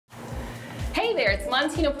Hey there, it's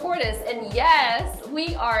Montina Portis, and yes,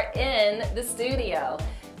 we are in the studio.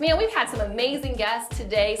 Man, we've had some amazing guests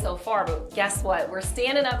today so far, but guess what? We're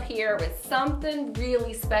standing up here with something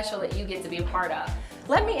really special that you get to be a part of.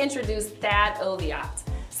 Let me introduce Thad Oviatt.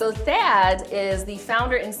 So Thad is the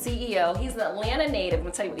founder and CEO. He's an Atlanta native. I'm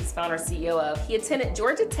gonna tell you what he's founder and CEO of. He attended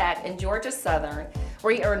Georgia Tech and Georgia Southern,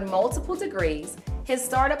 where he earned multiple degrees. His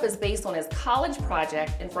startup is based on his college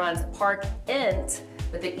project and runs ParkEnt,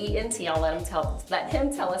 with the E-N-T. I'll let him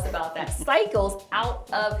tell us about that. Cycles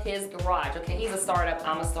out of his garage. Okay, he's a startup,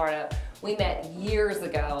 I'm a startup. We met years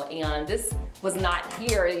ago, and this was not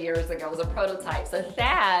here years ago, it was a prototype. So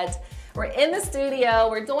Thad, we're in the studio,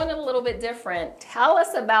 we're doing it a little bit different. Tell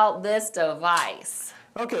us about this device.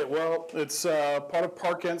 Okay, well, it's part of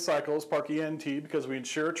ParkEnt Cycles, ParkEnt, because we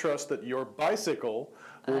ensure trust that your bicycle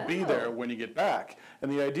will be there when you get back.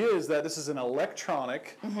 And the idea is that this is an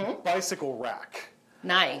electronic bicycle rack.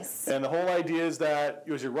 Nice. And the whole idea is that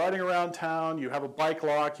as you're riding around town, you have a bike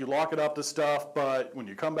lock, you lock it up to stuff, but when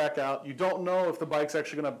you come back out, you don't know if the bike's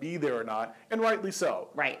actually going to be there or not, and rightly so.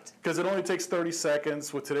 Right. Because it only takes 30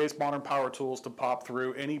 seconds with today's modern power tools to pop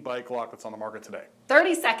through any bike lock that's on the market today.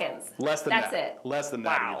 30 seconds. Less than that's that. It. Less than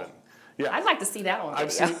wow. that even. Yeah. I'd like to see that on video.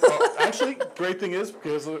 I've seen, well, actually, great thing is,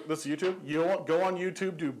 because this is YouTube, you go on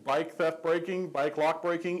YouTube, do bike theft breaking, bike lock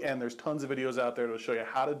breaking, and there's tons of videos out there to show you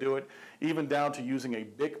how to do it, even down to using a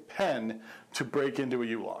big pen to break into a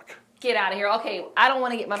U-lock. Get out of here. Okay, I don't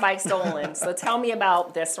want to get my bike stolen, so tell me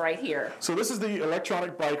about this right here. So this is the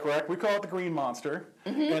electronic bike rack. We call it the Green Monster.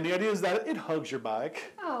 And the idea is that it hugs your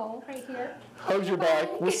bike. Oh, right here. Hugs your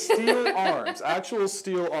bike with steel arms, actual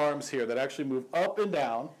steel arms here that actually move up and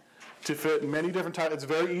down to fit many different types. It's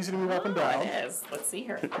very easy to move up and down. It is. Let's see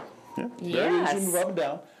here. Yeah, Yes. very easy to move up and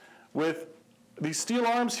down. With these steel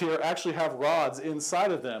arms here actually have rods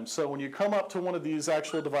inside of them. So when you come up to one of these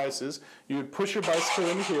actual devices, you would push your bicycle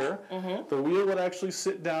into here. The wheel would actually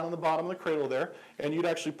sit down on the bottom of the cradle there, and you'd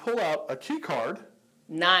actually pull out a key card.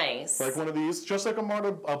 Nice. Like one of these, just like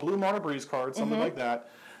a blue Marta Breeze card, something like that.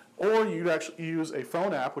 Or you'd actually use a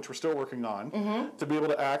phone app, which we're still working on, to be able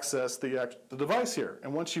to access the device here.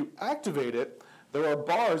 And once you activate it, there are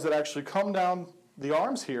bars that actually come down the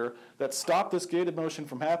arms here that stop this gated motion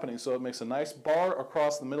from happening. So it makes a nice bar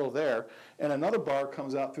across the middle there, and another bar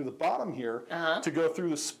comes out through the bottom here to go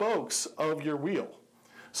through the spokes of your wheel.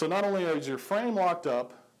 So not only is your frame locked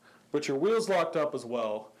up, but your wheel's locked up as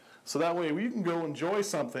well. So that way you can go enjoy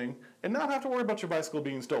something and not have to worry about your bicycle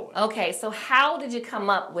being stolen. Okay, so how did you come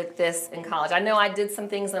up with this in college? I know I did some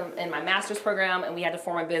things in my master's program, and we had to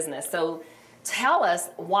form a business. So tell us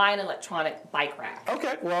why an electronic bike rack.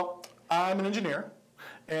 Okay, well, I'm an engineer,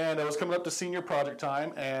 and I was coming up to senior project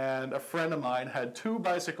time, and a friend of mine had 2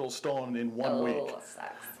 bicycles stolen in 1 week.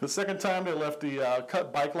 Sucks. The second time, they left the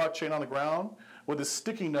cut bike lock chain on the ground with a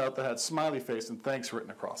sticky note that had smiley face and thanks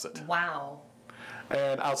written across it. Wow.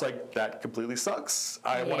 And I was like, that completely sucks.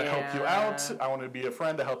 I want to help you out. I want to be a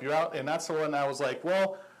friend to help you out. And that's the one I was like,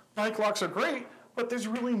 well, bike locks are great, but there's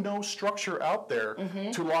really no structure out there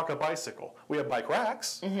to lock a bicycle. We have bike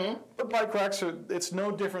racks, but bike racks it's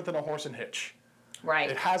no different than a horse and hitch. Right.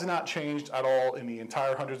 It has not changed at all in the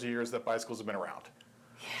entire hundreds of years that bicycles have been around.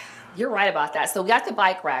 You're right about that. So we got the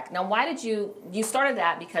bike rack. Now, why did you started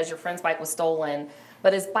that because your friend's bike was stolen,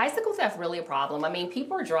 but is bicycle theft really a problem? I mean,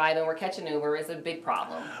 people are driving, we're catching Uber, is it a big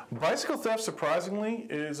problem? Bicycle theft, surprisingly,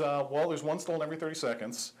 is, well, there's one stolen every 30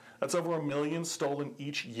 seconds. That's over 1 million stolen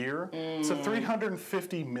each year. It's a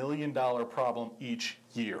 $350 million problem each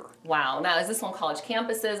year. Wow. Now, is this on college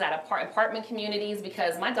campuses, at apartment communities?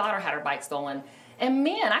 Because my daughter had her bike stolen. And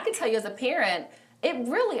man, I can tell you as a parent,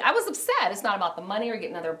 I was upset. It's not about the money or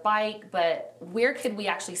getting another bike, but where could we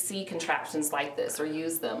actually see contraptions like this or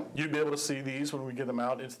use them? You'd be able to see these when we get them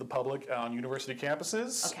out into the public on university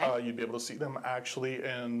campuses. Okay. You'd be able to see them actually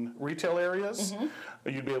in retail areas.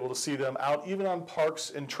 You'd be able to see them out even on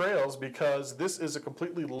parks and trails, because this is a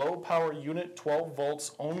completely low power unit, 12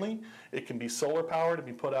 volts only. It can be solar powered and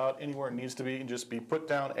be put out anywhere it needs to be and just be put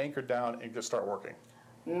down, anchored down, and just start working.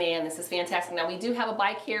 Man, this is fantastic. Now, we do have a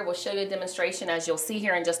bike here. We'll show you a demonstration, as you'll see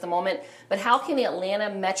here in just a moment. But how can the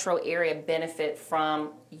Atlanta metro area benefit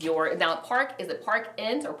from your... Now, is it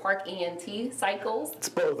ParkEnt or ParkEnt cycles? It's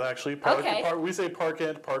both, actually. We say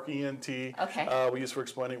ParkEnt, ParkEnt. Okay. We use for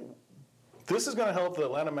explaining. This is going to help the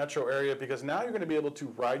Atlanta metro area, because now you're going to be able to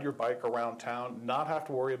ride your bike around town, not have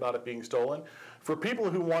to worry about it being stolen. For people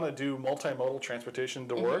who want to do multimodal transportation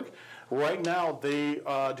to work, right now they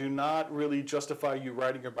do not really justify you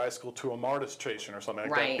riding your bicycle to a MARTA station or something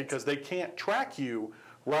like that, because they can't track you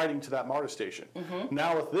riding to that MARTA station.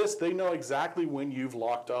 Now with this, they know exactly when you've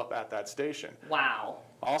locked up at that station. Wow.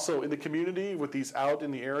 Also in the community with these out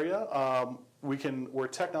in the area, we're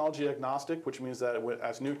technology agnostic, which means that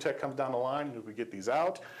as new tech comes down the line, we get these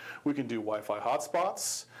out. We can do Wi-Fi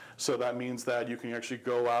hotspots. So that means that you can actually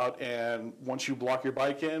go out and once you block your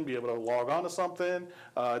bike in, be able to log on to something.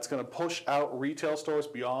 It's going to push out retail stores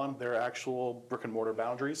beyond their actual brick and mortar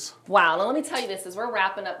boundaries. Wow, now let me tell you this, as we're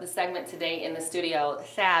wrapping up the segment today in the studio,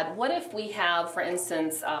 Thad, what if we have, for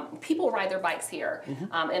instance, people ride their bikes here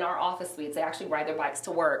in our office suites, they actually ride their bikes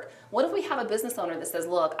to work. What if we have a business owner that says,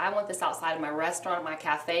 look, I want this outside of my restaurant, my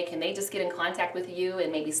cafe, can they just get in contact with you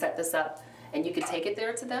and maybe set this up and you could take it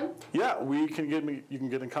there to them? Yeah, you can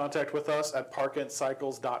get in contact with us at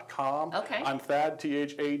parkentcycles.com. Okay. I'm Thad,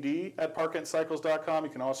 T-H-A-D, at parkentcycles.com.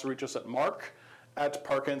 You can also reach us at Mark at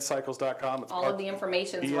parkentcycles.com. All of the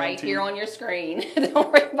information's right here on your screen.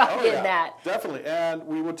 Don't worry about getting that. Definitely, and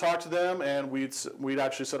we would talk to them, and we'd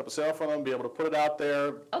actually set up a sale for them, be able to put it out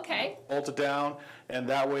there, bolt it down, and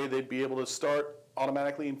that way they'd be able to start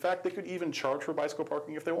automatically. In fact, they could even charge for bicycle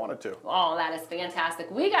parking if they wanted to. Oh, that is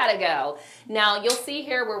fantastic. We gotta go. Now, you'll see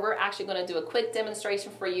here where we're actually gonna do a quick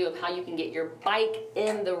demonstration for you of how you can get your bike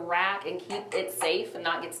in the rack and keep it safe and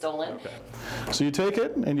not get stolen. Okay. So you take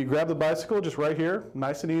it and you grab the bicycle just right here,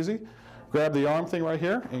 nice and easy. Grab the arm thing right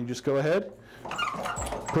here and you just go ahead,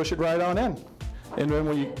 push it right on in. And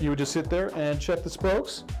then you would just sit there and check the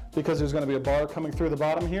spokes because there's gonna be a bar coming through the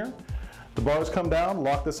bottom here. The bars come down,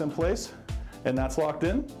 lock this in place, and that's locked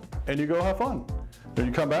in, and you go have fun. Then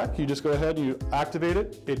you come back, you just go ahead and you activate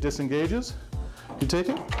it, it disengages, you take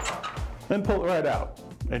it, and pull it right out,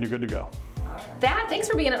 and you're good to go. Thad, thanks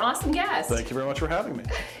for being an awesome guest. Thank you very much for having me.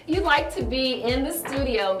 If you'd like to be in the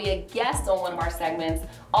studio and be a guest on one of our segments,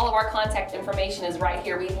 all of our contact information is right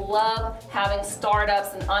here. We love having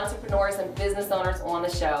startups and entrepreneurs and business owners on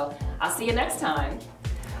the show. I'll see you next time.